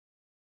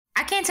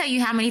I can't tell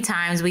you how many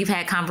times we've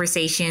had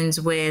conversations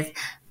with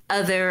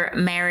other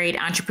married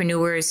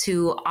entrepreneurs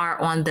who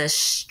are on the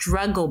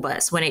struggle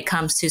bus when it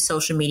comes to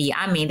social media.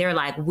 I mean, they're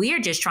like, we're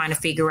just trying to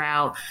figure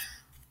out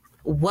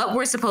what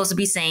we're supposed to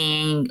be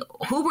saying,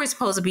 who we're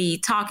supposed to be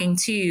talking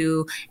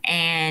to,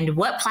 and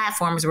what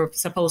platforms we're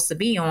supposed to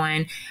be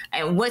on,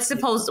 and what it's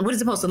supposed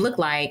to look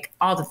like,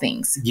 all the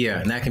things. Yeah,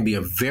 and that can be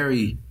a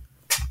very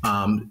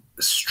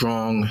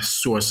strong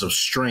source of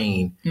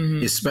strain,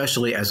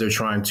 especially as they're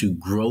trying to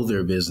grow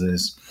their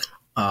business,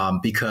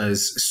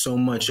 because so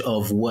much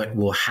of what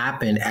will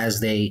happen as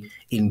they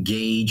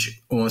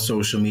engage on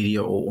social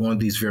media or on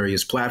these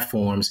various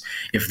platforms,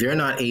 if they're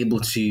not able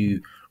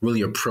to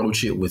really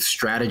approach it with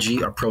strategy,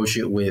 approach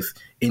it with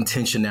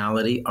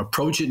intentionality,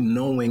 approach it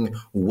knowing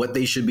what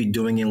they should be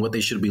doing and what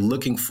they should be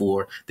looking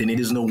for, then it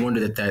is no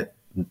wonder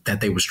that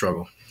they would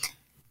struggle.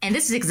 And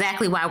this is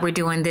exactly why we're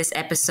doing this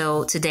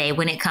episode today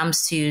when it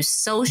comes to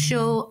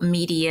social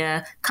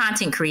media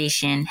content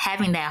creation,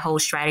 having that whole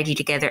strategy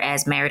together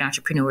as married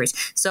entrepreneurs.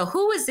 So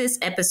who is this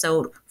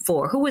episode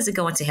for? Who is it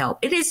going to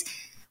help?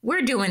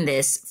 We're doing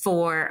this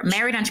for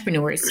married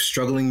entrepreneurs.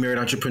 Struggling married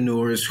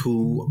entrepreneurs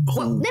who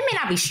Well, they may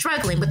not be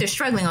struggling, but they're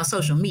struggling on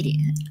social media.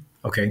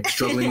 Okay,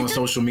 struggling on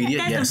social media,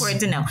 That's yes.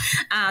 important to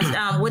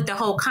know. With the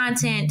whole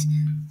content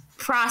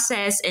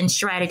process and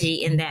strategy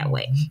in that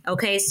way.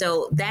 Okay,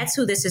 so that's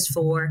who this is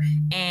for.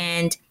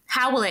 And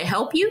how will it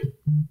help you?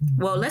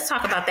 Well, let's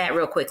talk about that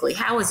real quickly.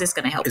 How is this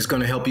going to help? It's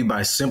going to help you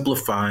by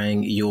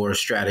simplifying your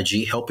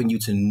strategy, helping you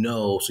to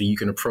know so you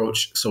can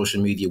approach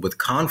social media with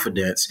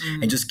confidence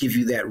and just give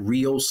you that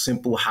real,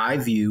 simple, high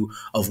view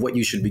of what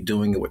you should be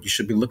doing and what you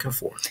should be looking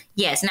for.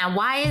 Yes. Now,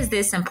 why is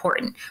this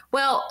important?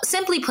 Well,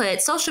 simply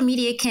put, social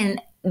media can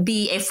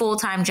be a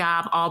full-time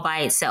job all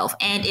by itself.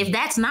 And if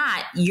that's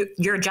not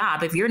your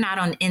job, if you're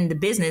not in the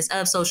business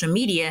of social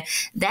media,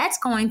 that's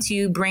going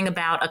to bring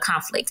about a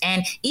conflict.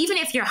 And even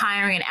if you're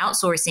hiring and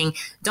outsourcing,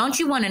 don't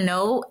you want to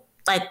know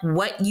like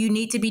what you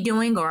need to be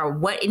doing or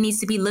what it needs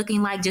to be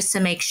looking like just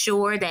to make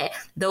sure that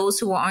those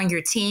who are on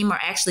your team are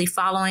actually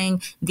following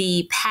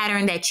the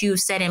pattern that you've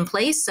set in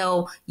place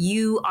so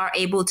you are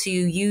able to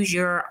use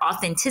your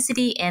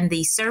authenticity and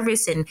the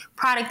service and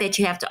product that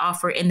you have to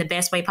offer in the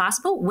best way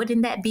possible?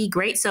 Wouldn't that be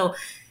great? So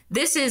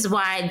this is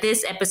why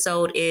this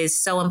episode is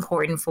so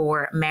important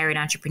for married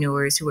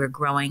entrepreneurs who are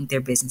growing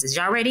their businesses.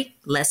 Y'all ready?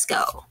 Let's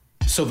go.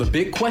 So the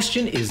big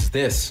question is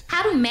this.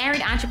 How do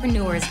married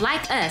entrepreneurs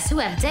like us who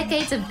have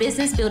decades of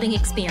business building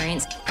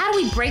experience, how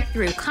do we break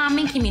through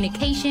common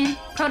communication,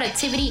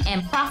 productivity,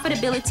 and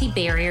profitability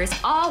barriers,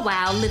 all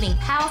while living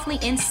powerfully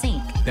in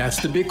sync? That's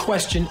the big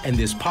question, and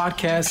this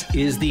podcast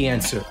is the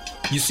answer.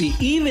 You see,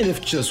 even if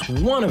just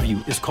one of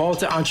you is called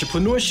to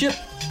entrepreneurship,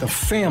 the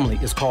family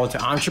is called to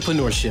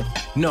entrepreneurship.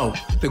 No,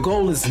 the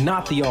goal is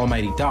not the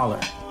almighty dollar.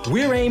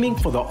 We're aiming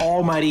for the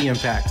almighty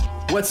impact.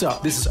 What's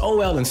up? This is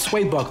OL and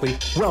Sway Buckley.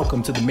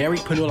 Welcome to the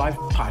Marriedpreneur Life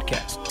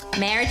Podcast.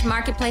 Marriage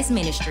Marketplace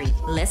Ministry.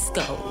 Let's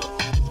go.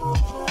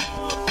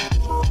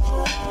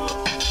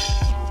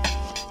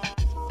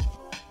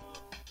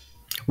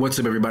 What's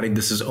up, everybody?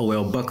 This is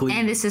OL Buckley.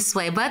 And this is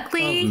Sway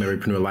Buckley. Of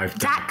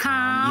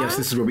MarriedpreneurLife.com. Yes,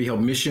 this is where we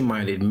help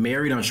mission-minded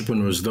married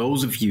entrepreneurs,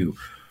 those of you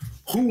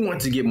who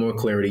want to get more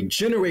clarity,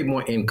 generate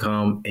more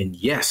income, and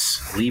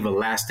yes, leave a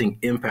lasting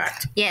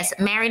impact. Yes,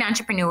 married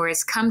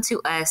entrepreneurs come to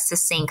us to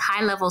sync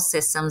high-level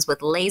systems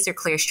with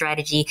laser-clear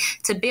strategy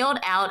to build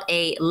out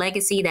a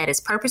legacy that is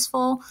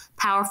purposeful,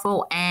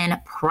 powerful, and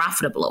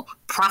profitable.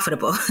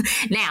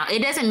 Now,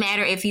 it doesn't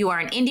matter if you are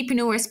an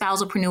indiepreneur,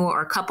 spousalpreneur,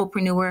 or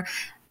couplepreneur,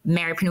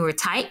 marriedpreneur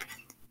type.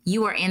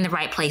 You are in the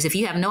right place. If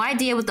you have no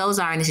idea what those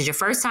are, and this is your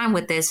first time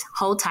with this,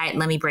 hold tight.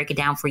 Let me break it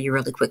down for you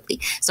really quickly.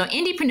 So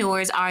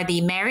indiepreneurs are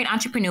the married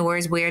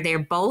entrepreneurs where they're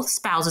both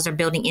spouses are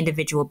building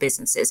individual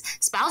businesses.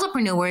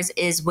 Spousalpreneurs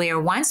is where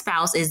one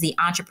spouse is the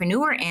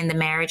entrepreneur in the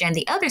marriage and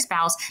the other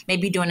spouse may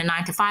be doing a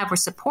 9-to-5 or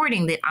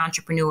supporting the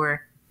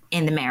entrepreneur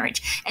in the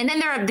marriage. And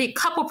then there are the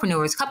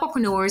couplepreneurs.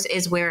 Couplepreneurs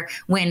is where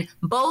when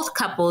both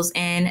couples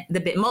and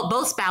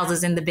both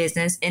spouses in the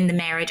business, in the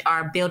marriage,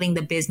 are building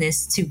the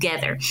business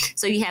together.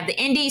 So you have the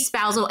indie,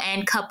 spousal,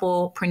 and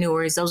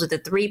couplepreneurs. Those are the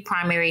three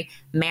primary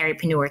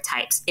marriedpreneur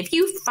types. If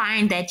you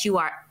find that you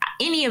are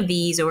any of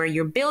these or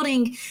you're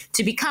building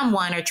to become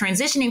one or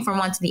transitioning from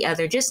one to the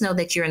other, just know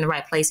that you're in the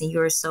right place and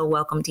you're so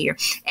welcomed here.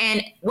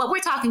 And what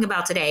we're talking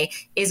about today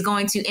is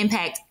going to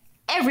impact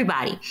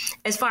everybody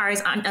as far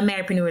as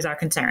marriedpreneurs are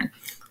concerned.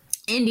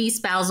 Indie,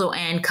 spousal,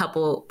 and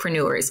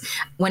couplepreneurs.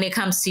 When it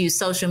comes to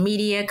social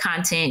media,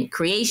 content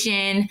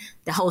creation,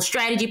 the whole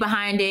strategy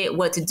behind it,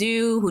 what to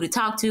do, who to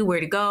talk to, where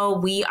to go.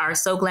 We are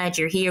so glad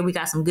you're here. We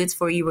got some goods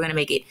for you. We're going to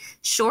make it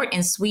short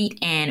and sweet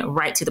and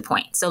right to the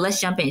point. So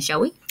let's jump in, shall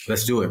we?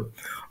 Let's do it.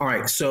 All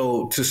right.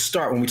 So to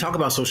start, when we talk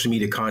about social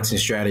media content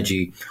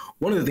strategy,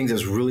 one of the things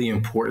that's really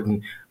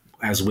important,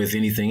 as with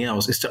anything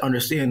else, is to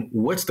understand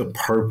what's the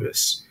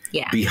purpose.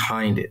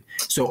 behind it.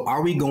 So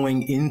are we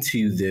going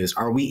into this?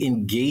 Are we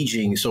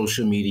engaging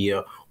social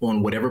media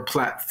on whatever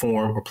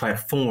platform or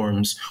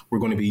platforms we're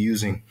going to be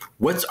using?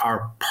 What's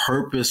our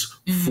purpose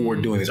for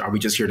doing this? Are we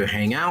just here to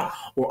hang out,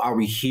 or are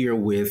we here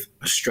with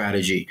a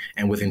strategy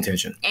and with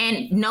intention?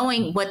 And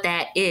knowing what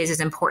that is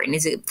important.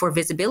 Is it for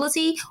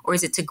visibility, or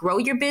is it to grow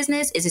your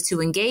business? Is it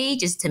to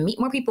engage? Is it to meet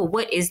more people?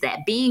 What is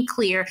that? Being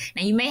clear.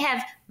 Now, you may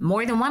have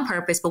more than one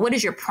purpose, but what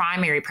is your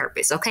primary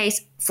purpose, okay,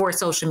 for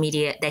social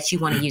media that you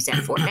want to use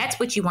that for? That's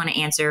what you want to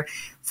answer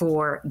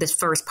for this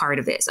first part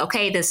of this,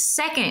 okay? The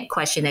second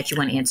question that you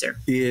want to answer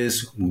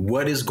is,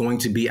 what is going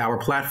to be our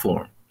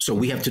platform? So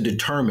we have to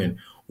determine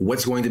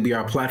what's going to be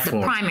our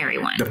platform. The primary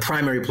one. The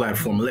primary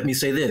platform. Let me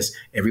say this.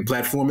 Every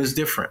platform is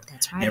different.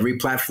 That's right. Every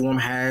platform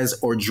has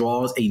or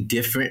draws a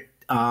different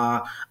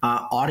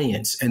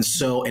audience.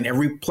 And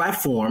every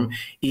platform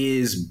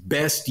is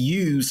best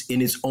used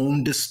in its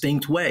own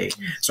distinct way.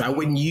 So I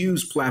wouldn't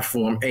use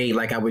platform A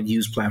like I would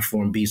use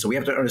platform B. So we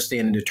have to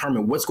understand and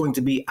determine what's going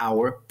to be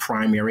our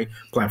primary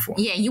platform.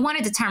 Yeah, you want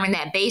to determine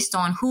that based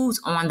on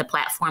who's on the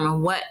platform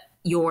and what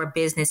your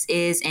business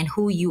is and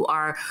who you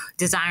are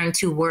desiring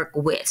to work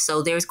with.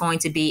 So there's going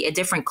to be a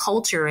different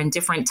culture and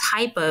different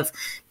type of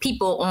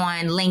people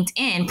on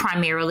LinkedIn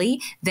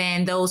primarily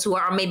than those who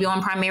are maybe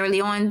on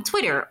primarily on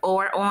Twitter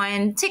or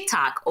on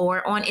TikTok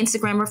or on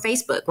Instagram or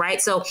Facebook,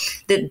 right? So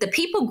the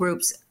people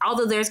groups,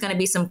 although there's going to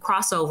be some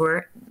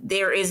crossover,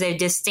 there is a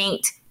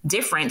distinct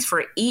difference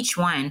for each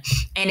one.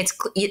 And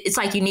it's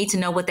like you need to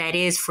know what that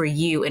is for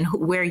you and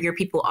where your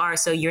people are.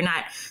 So you're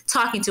not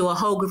talking to a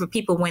whole group of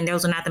people when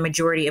those are not the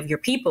majority of your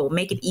people.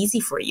 Make it easy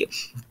for you.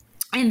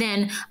 And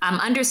then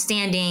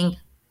understanding,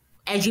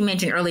 as you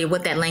mentioned earlier,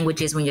 what that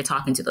language is when you're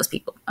talking to those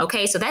people.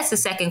 Okay, so that's the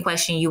second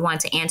question you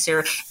want to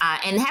answer.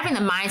 And having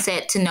the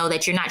mindset to know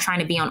that you're not trying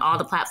to be on all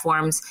the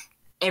platforms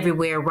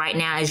everywhere right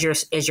now as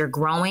you're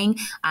growing,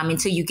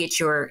 until you get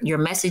your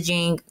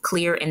messaging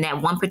clear in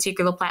that one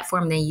particular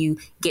platform. Then you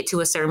get to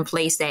a certain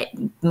place that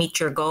meets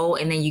your goal,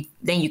 and then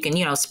you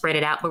can spread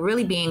it out. But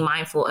really being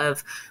mindful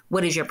of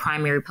what is your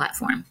primary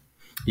platform.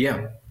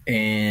 Yeah,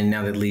 and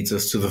now that leads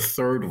us to the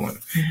third one.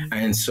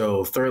 And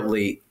so,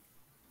 thirdly,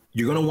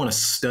 you're going to want to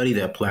study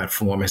that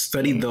platform and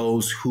study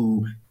those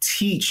who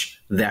teach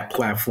that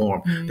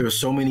platform. There are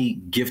so many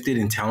gifted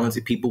and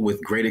talented people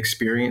with great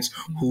experience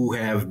who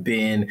have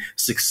been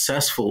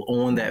successful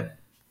on that,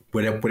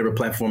 whatever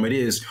platform it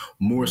is,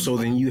 more so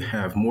than you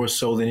have, more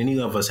so than any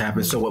of us have.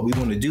 And so what we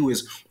want to do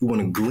is we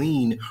want to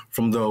glean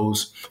from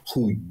those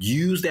who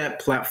use that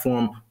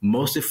platform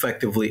most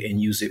effectively and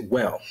use it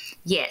well.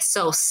 Yes.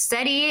 So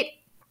study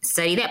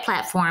that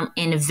platform,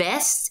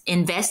 invest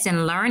in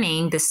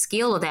learning the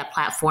skill of that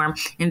platform,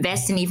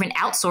 invest in even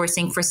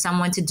outsourcing for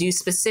someone to do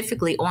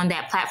specifically on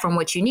that platform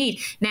what you need.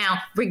 Now,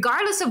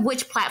 regardless of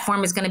which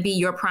platform is going to be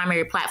your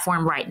primary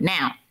platform right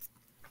now,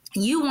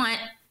 you want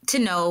to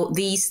know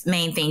these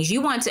main things.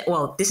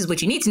 This is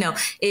what you need to know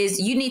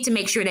is you need to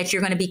make sure that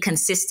you're going to be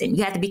consistent.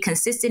 You have to be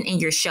consistent in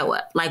your show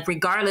up. Like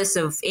regardless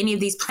of any of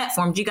these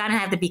platforms, you got to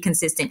have to be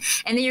consistent.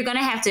 And then you're going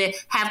to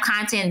have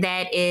content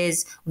that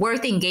is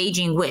worth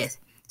engaging with.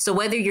 So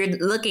whether you're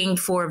looking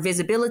for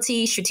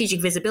visibility,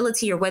 strategic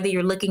visibility, or whether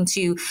you're looking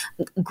to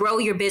grow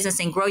your business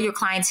and grow your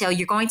clientele,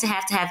 you're going to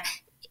have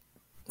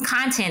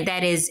content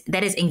that is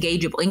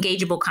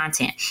engageable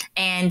content.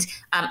 And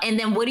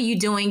then what are you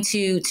doing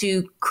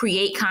to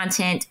create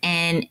content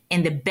and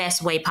in the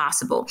best way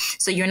possible?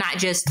 So you're not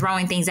just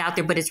throwing things out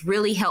there, but it's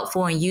really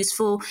helpful and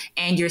useful,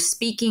 and you're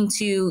speaking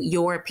to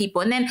your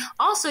people. And then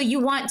also you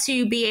want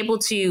to be able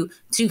to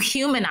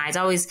humanize.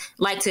 I always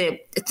like to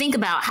think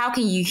about how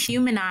can you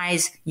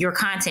humanize your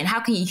content? How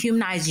can you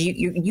humanize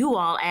you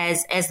all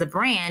as the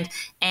brand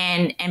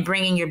and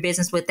bringing your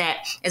business with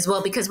that as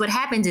well? Because what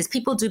happens is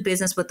people do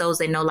business with those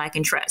they know, like,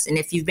 and trust. And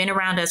if you've been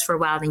around us for a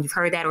while, then you've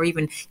heard that, or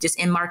even just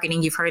in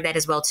marketing, you've heard that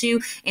as well too.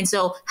 And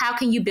so how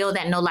can you build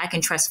that know, like,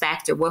 and trust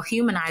factor? Well,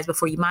 humanize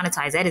before you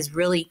monetize. That is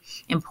really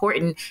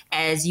important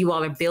as you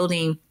all are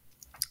building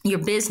your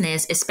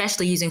business,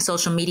 especially using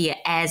social media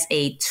as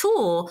a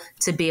tool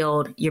to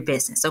build your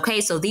business.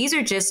 Okay, so these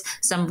are just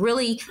some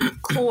really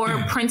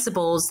core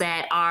principles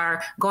that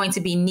are going to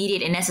be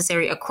needed and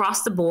necessary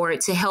across the board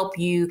to help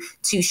you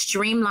to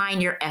streamline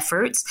your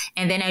efforts.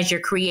 And then as you're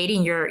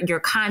creating your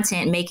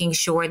content, making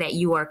sure that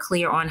you are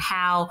clear on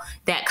how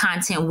that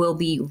content will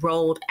be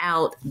rolled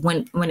out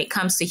when it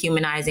comes to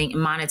humanizing,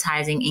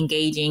 monetizing,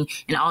 engaging,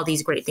 and all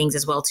these great things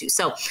as well too.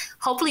 So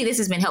hopefully this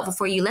has been helpful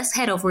for you. Let's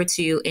head over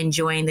to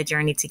enjoying the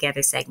journey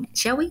together segment,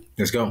 shall we?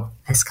 Let's go.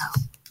 Let's go.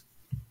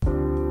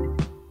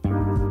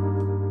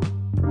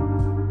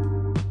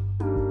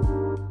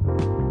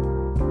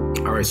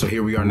 All right, so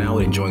here we are now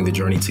enjoying the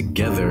journey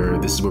together.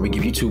 This is where we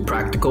give you 2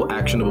 practical,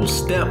 actionable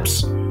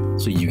steps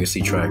so you can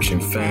see traction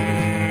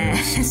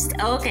fast.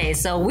 Okay,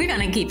 so we're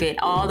going to keep it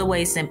all the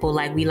way simple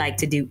like we like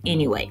to do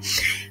anyway.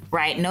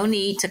 right? No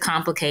need to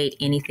complicate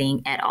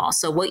anything at all.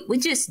 So what we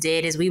just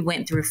did is we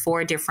went through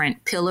 4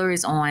 different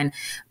pillars on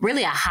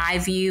really a high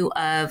view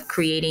of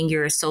creating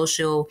your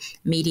social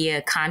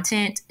media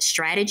content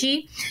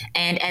strategy.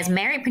 And as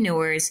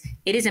marriedpreneurs,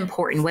 it is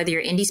important, whether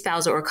you're indie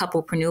spousal or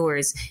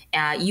couplepreneurs,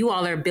 you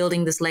all are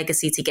building this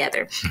legacy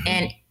together.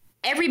 And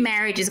every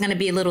marriage is going to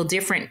be a little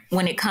different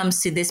when it comes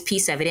to this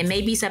piece of it. It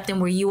may be something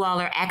where you all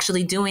are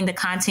actually doing the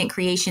content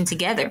creation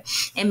together.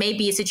 It may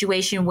be a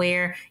situation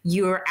where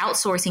you're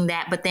outsourcing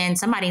that, but then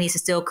somebody needs to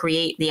still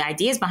create the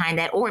ideas behind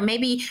that. Or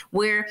maybe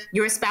where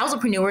you're a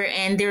spousalpreneur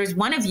and there's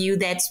one of you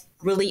that's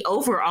really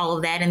over all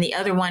of that, and the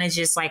other one is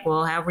just like,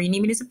 well, however you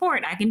need me to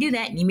support, I can do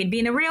that. You need me to be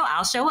in the reel,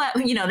 I'll show up,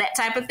 that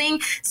type of thing.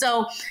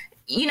 So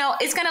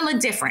it's going to look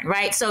different,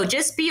 right? So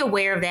just be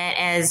aware of that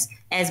as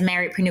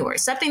marriedpreneurs.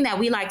 Something that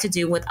we like to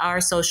do with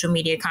our social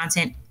media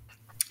content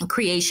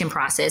creation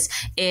process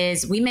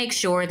is we make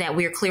sure that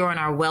we're clear on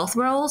our wealth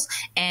roles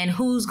and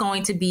who's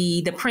going to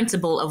be the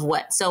principal of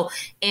what. So,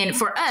 and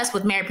for us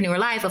with Marriedpreneur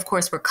Life, of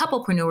course, we're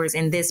couplepreneurs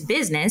in this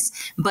business,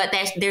 but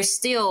there's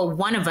still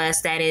one of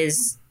us that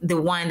is the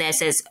one that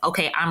says,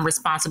 okay, I'm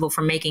responsible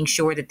for making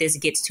sure that this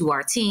gets to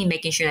our team,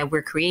 making sure that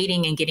we're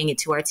creating and getting it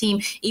to our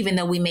team, even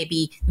though we may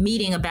be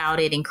meeting about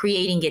it and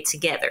creating it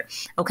together.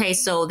 Okay,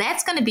 so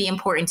that's going to be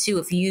important too.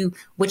 If you,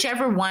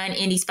 whichever one,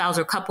 indie spouse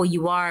or couple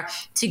you are,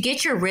 to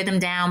get your rhythm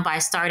down by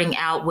starting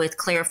out with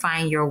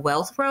clarifying your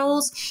wealth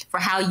roles for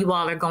how you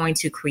all are going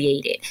to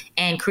create it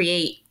and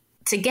create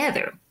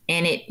together.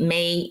 And it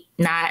may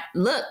not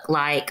look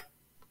like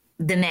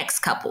the next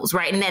couples,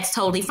 right? And that's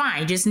totally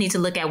fine. You just need to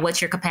look at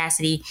what's your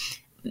capacity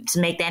to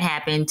make that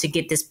happen, to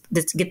get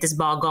this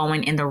ball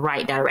going in the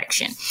right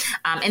direction.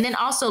 And then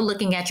also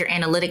looking at your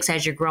analytics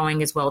as you're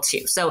growing as well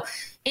too. So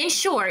in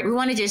short, we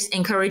want to just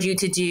encourage you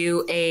to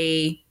do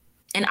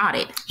an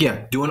audit.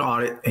 Yeah, do an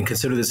audit and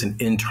consider this an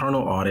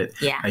internal audit.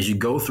 Yeah. As you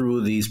go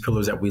through these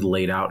pillars that we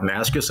laid out and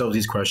ask yourself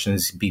these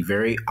questions, be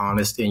very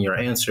honest in your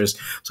answers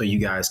so you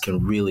guys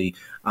can really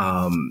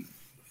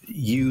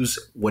use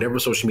whatever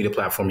social media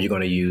platform you're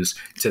going to use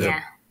to the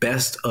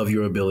best of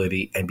your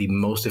ability and be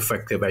most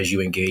effective as you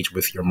engage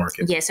with your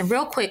market. Yes. And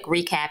real quick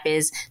recap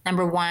is,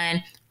 number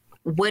one,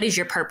 what is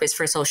your purpose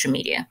for social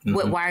media?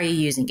 Mm-hmm. Why are you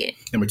using it?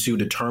 Number two,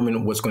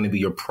 determine what's going to be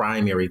your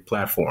primary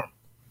platform.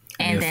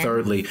 And then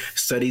thirdly,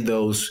 study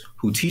those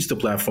who teach the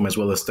platform as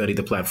well as study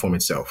the platform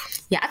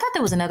itself. Yeah, I thought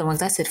there was another one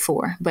because I said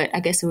 4, but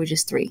I guess it were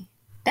just 3.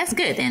 That's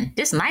good then.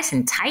 Just nice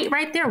and tight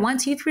right there. 1,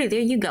 2, 3. There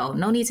you go.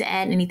 No need to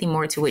add anything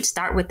more to it.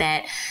 Start with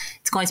that.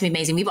 It's going to be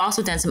amazing. We've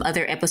also done some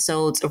other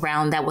episodes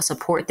around that will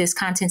support this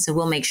content. So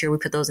we'll make sure we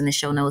put those in the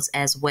show notes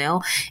as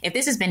well. If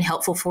this has been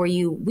helpful for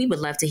you, we would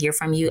love to hear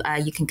from you.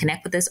 You can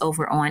connect with us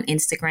over on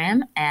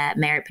Instagram at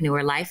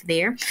Marriedpreneur Life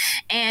there.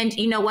 And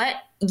you know what?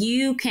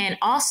 You can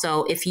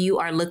also, if you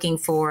are looking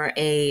for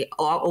a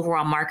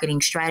overall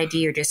marketing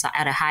strategy or just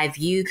at a high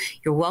view,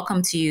 you're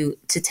welcome to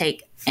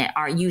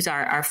use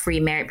our free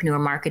Marriedpreneur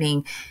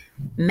marketing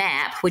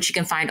map, which you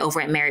can find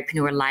over at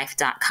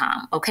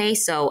marriedpreneurlife.com. Okay,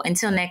 so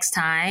until next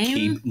time,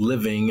 keep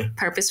living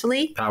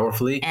purposefully,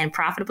 powerfully, and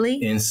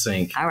profitably in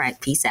sync. All right,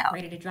 peace out.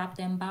 Ready to drop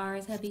them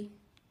bars, hubby?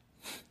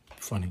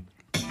 Funny.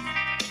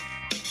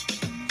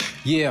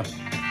 Yeah.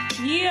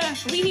 Yeah,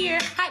 we here.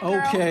 Hi,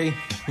 girl. Okay.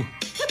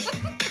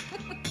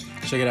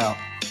 Check it out.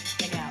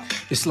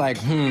 It's like,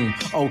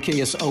 okay,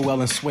 it's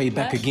OL and Sway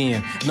back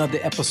again. Another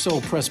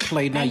episode, press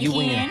play, now you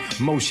in.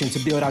 Motion to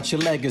build out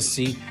your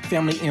legacy.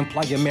 Family,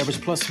 employer,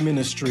 marriage plus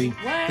ministry.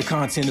 What? The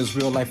content is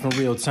real life in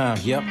real time,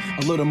 yep.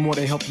 A little more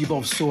to help you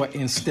both soar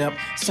in step.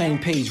 Same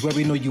page where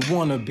we know you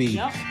wanna be.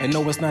 Yep. And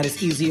no, it's not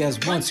as easy as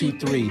 1, 2,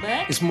 3.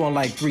 It's more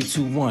like 3,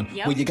 2, 1.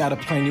 Yep. Where you gotta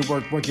plan your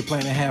work your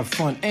plan and have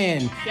fun.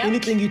 And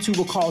anything you two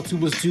will call to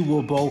is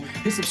doable.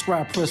 Hit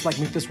subscribe, press like,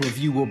 make this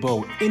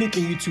reviewable.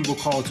 Anything you two will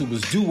call to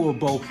is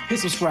doable. Hit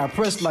subscribe,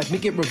 press like,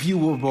 make it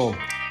reviewable.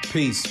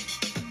 Peace.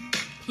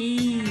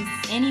 Peace.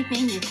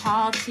 Anything you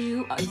call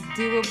to is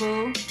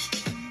doable.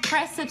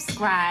 Press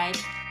subscribe.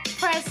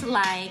 Press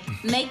like.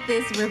 Make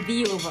this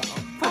reviewable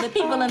for the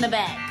people in the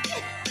back.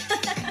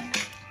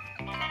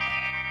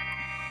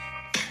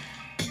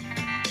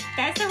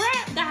 That's a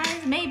wrap,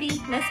 guys. Maybe.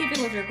 Let's see if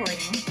it was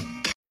recording.